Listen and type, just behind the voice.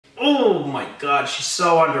oh my God, she's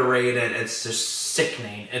so underrated. It's just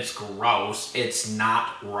sickening. It's gross. It's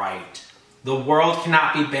not right. The world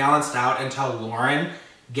cannot be balanced out until Lauren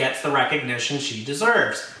gets the recognition she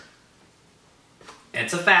deserves.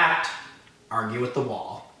 It's a fact. Argue with the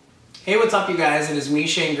wall. Hey, what's up, you guys? It is me,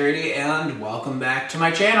 Grady, and welcome back to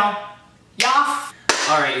my channel. Yaf!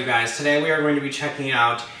 Alright, you guys, today we are going to be checking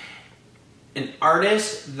out an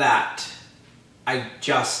artist that I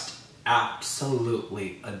just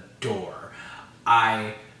absolutely adore.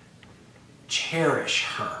 I cherish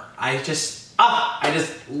her. I just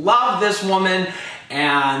love this woman,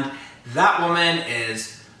 and that woman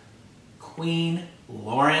is Queen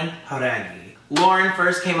Lauren Jauregui. Lauren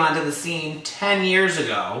first came onto the scene 10 years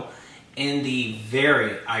ago in the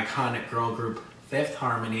very iconic girl group Fifth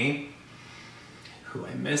Harmony, who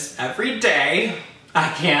I miss every day. I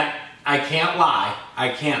can't lie. I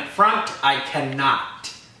can't front. I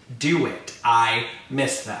cannot do it. I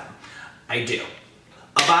miss them. I do.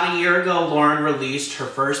 About a year ago, Lauren released her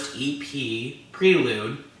first EP,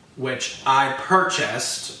 Prelude, which I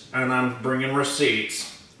purchased, and I'm bringing receipts.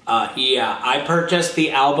 Yeah, I purchased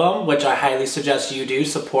the album, which I highly suggest you do.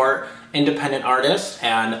 Support independent artists,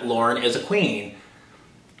 and Lauren is a queen.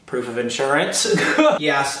 Proof of insurance.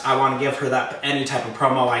 Yes, I want to give her that any type of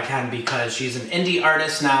promo I can because she's an indie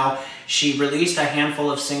artist now. She released a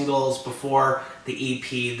handful of singles before the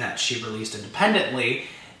EP that she released independently,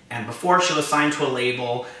 and before she was signed to a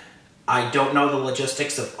label. I don't know the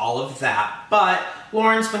logistics of all of that, but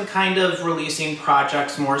Lauren's been kind of releasing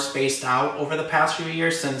projects more spaced out over the past few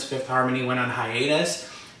years since Fifth Harmony went on hiatus,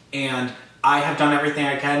 and I have done everything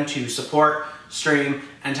I can to support, stream,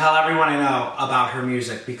 and tell everyone I know about her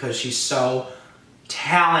music because she's so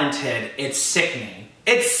talented. It's sickening.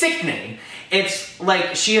 It's sickening. It's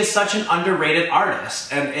like she is such an underrated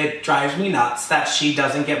artist, and it drives me nuts that she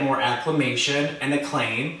doesn't get more acclamation and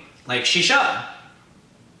acclaim like she should.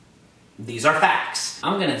 These are facts.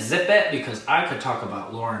 I'm gonna zip it because I could talk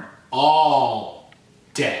about Lauren all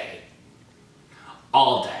day.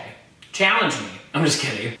 All day. Challenge me. I'm just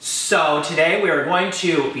kidding. So today we are going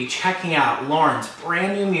to be checking out Lauren's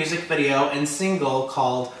brand new music video and single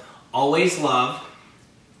called Always Love.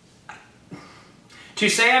 To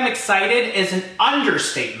say I'm excited is an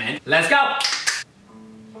understatement. Let's go.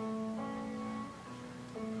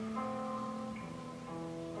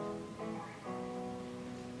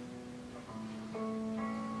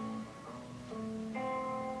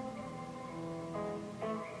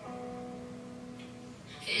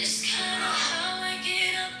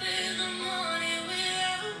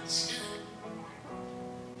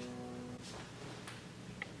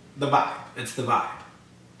 The vibe. It's the vibe.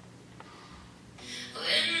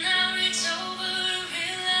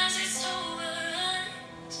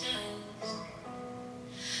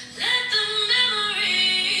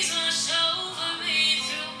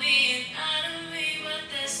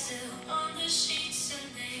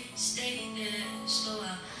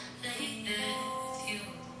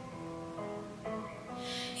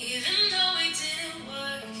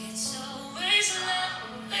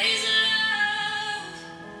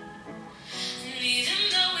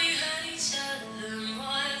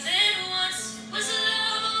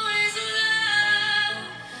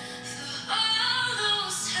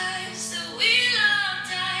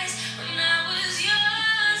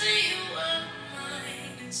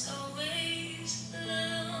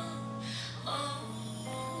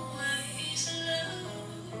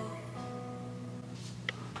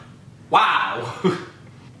 Wow!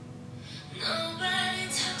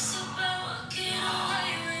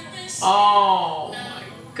 Oh my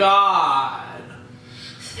God!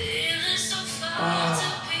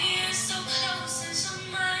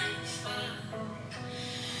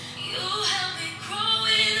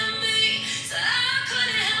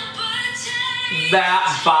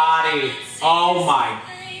 That body! Oh my!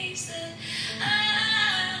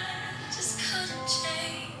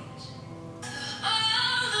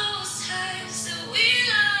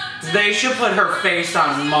 They should put her face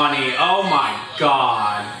on money. Oh my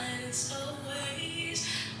God.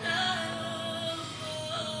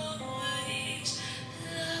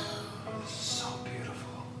 So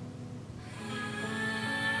beautiful.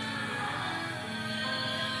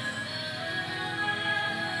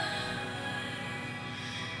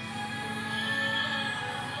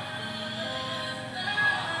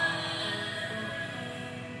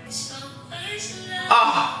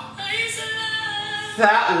 Oh.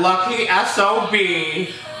 That lucky SOB.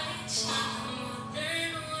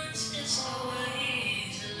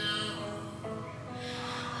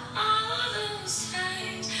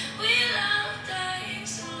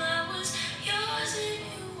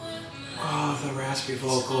 raspy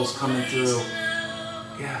vocals coming through.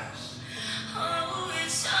 Yes.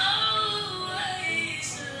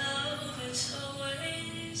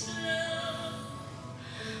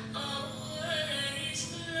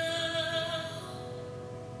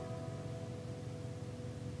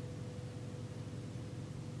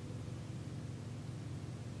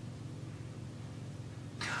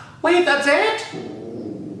 Wait, that's it?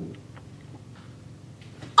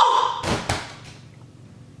 Oh!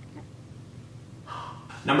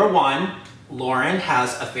 Number one, Lauren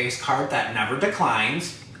has a face card that never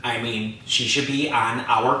declines. I mean, she should be on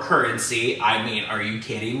our currency. I mean, are you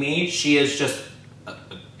kidding me? She is just a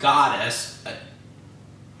goddess.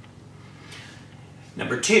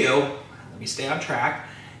 Number two, let me stay on track.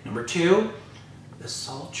 Number two, the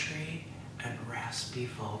sultry and raspy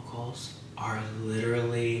vocals are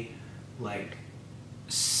literally like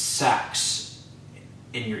sex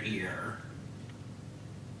in your ear,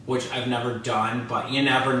 which I've never done, but you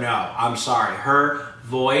never know. I'm sorry. Her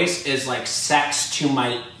voice is like sex to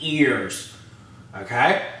my ears,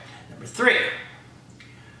 okay? Number three,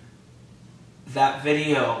 that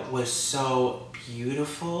video was so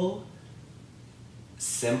beautiful,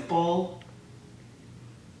 simple,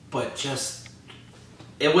 but just,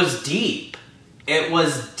 it was deep. It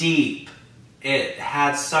was deep. It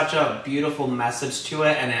had such a beautiful message to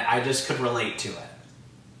it, and I just could relate to it.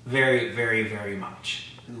 Very, very, very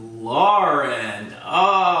much. Lauren,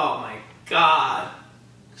 oh my God.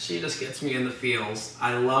 She just gets me in the feels.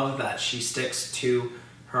 I love that she sticks to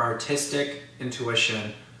her artistic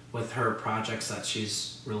intuition with her projects that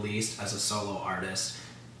she's released as a solo artist,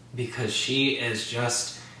 because she is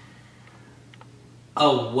just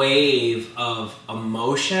a wave of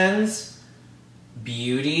emotions,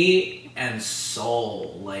 beauty, and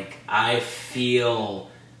soul. Like, I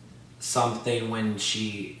feel something when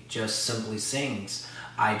she just simply sings.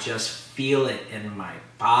 I just feel it in my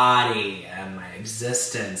body and my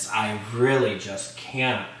existence. I really just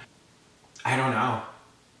can't. I don't know.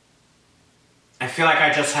 I feel like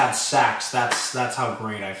I just had sex. That's how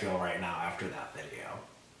great I feel right now after that video.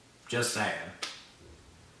 Just saying.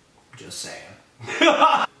 Just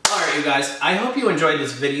saying. Alright, you guys, I hope you enjoyed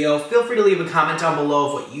this video. Feel free to leave a comment down below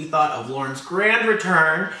of what you thought of Lauren's grand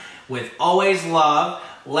return with Always Love.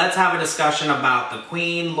 Let's have a discussion about the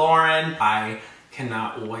Queen, Lauren. I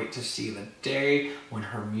cannot wait to see the day when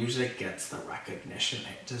her music gets the recognition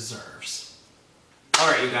it deserves.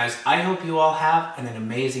 Alright, you guys, I hope you all have an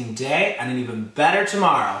amazing day and an even better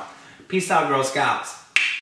tomorrow. Peace out, Girl Scouts.